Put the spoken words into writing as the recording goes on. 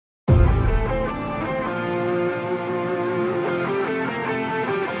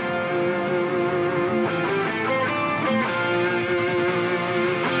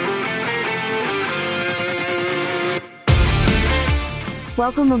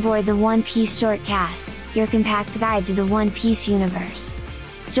Welcome aboard the One Piece Shortcast, your compact guide to the One Piece universe.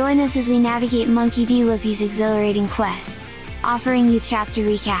 Join us as we navigate Monkey D. Luffy's exhilarating quests, offering you chapter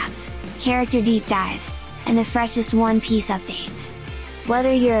recaps, character deep dives, and the freshest One Piece updates.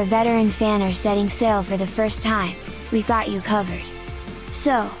 Whether you're a veteran fan or setting sail for the first time, we've got you covered.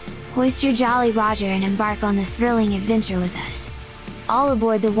 So, hoist your Jolly Roger and embark on this thrilling adventure with us. All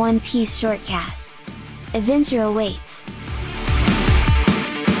aboard the One Piece Shortcast. Adventure awaits!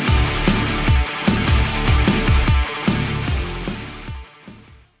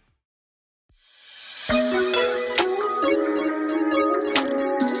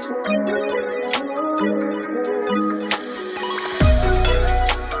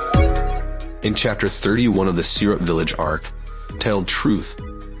 In Chapter 31 of the Syrup Village arc, titled Truth,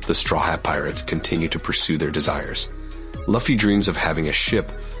 the Straw Hat Pirates continue to pursue their desires. Luffy dreams of having a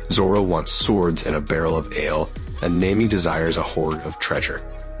ship, Zoro wants swords and a barrel of ale, and Nami desires a hoard of treasure.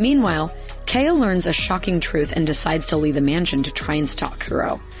 Meanwhile, Kaya learns a shocking truth and decides to leave the mansion to try and stalk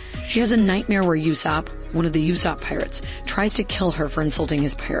Kuro. She has a nightmare where Usopp, one of the Usopp pirates, tries to kill her for insulting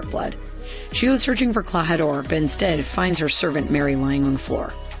his pirate blood. She goes searching for Klahadore, but instead finds her servant Mary lying on the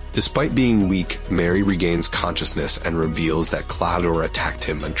floor. Despite being weak, Mary regains consciousness and reveals that Klahadore attacked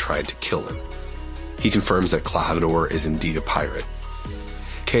him and tried to kill him. He confirms that Klahadore is indeed a pirate.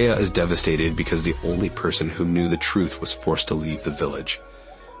 Kaya is devastated because the only person who knew the truth was forced to leave the village.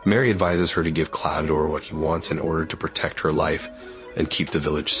 Mary advises her to give Klahadore what he wants in order to protect her life and keep the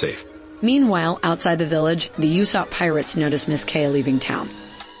village safe. Meanwhile, outside the village, the Usopp pirates notice Miss Kaya leaving town.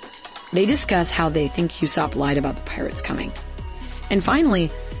 They discuss how they think Usopp lied about the pirates coming. And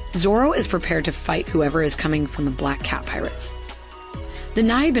finally, Zoro is prepared to fight whoever is coming from the Black Cat Pirates. The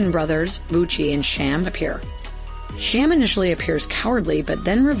Nyaban Brothers, Bucci and Sham, appear. Sham initially appears cowardly, but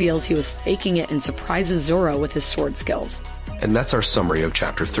then reveals he was faking it and surprises Zoro with his sword skills. And that's our summary of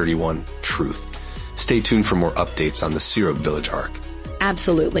Chapter 31, Truth. Stay tuned for more updates on the Syrup Village arc.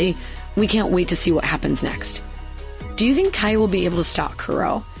 Absolutely. We can't wait to see what happens next. Do you think Kai will be able to stop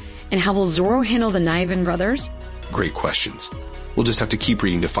Kuro? And how will Zoro handle the Nyaban Brothers? Great questions. We'll just have to keep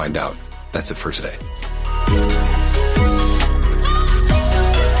reading to find out. That's it for today.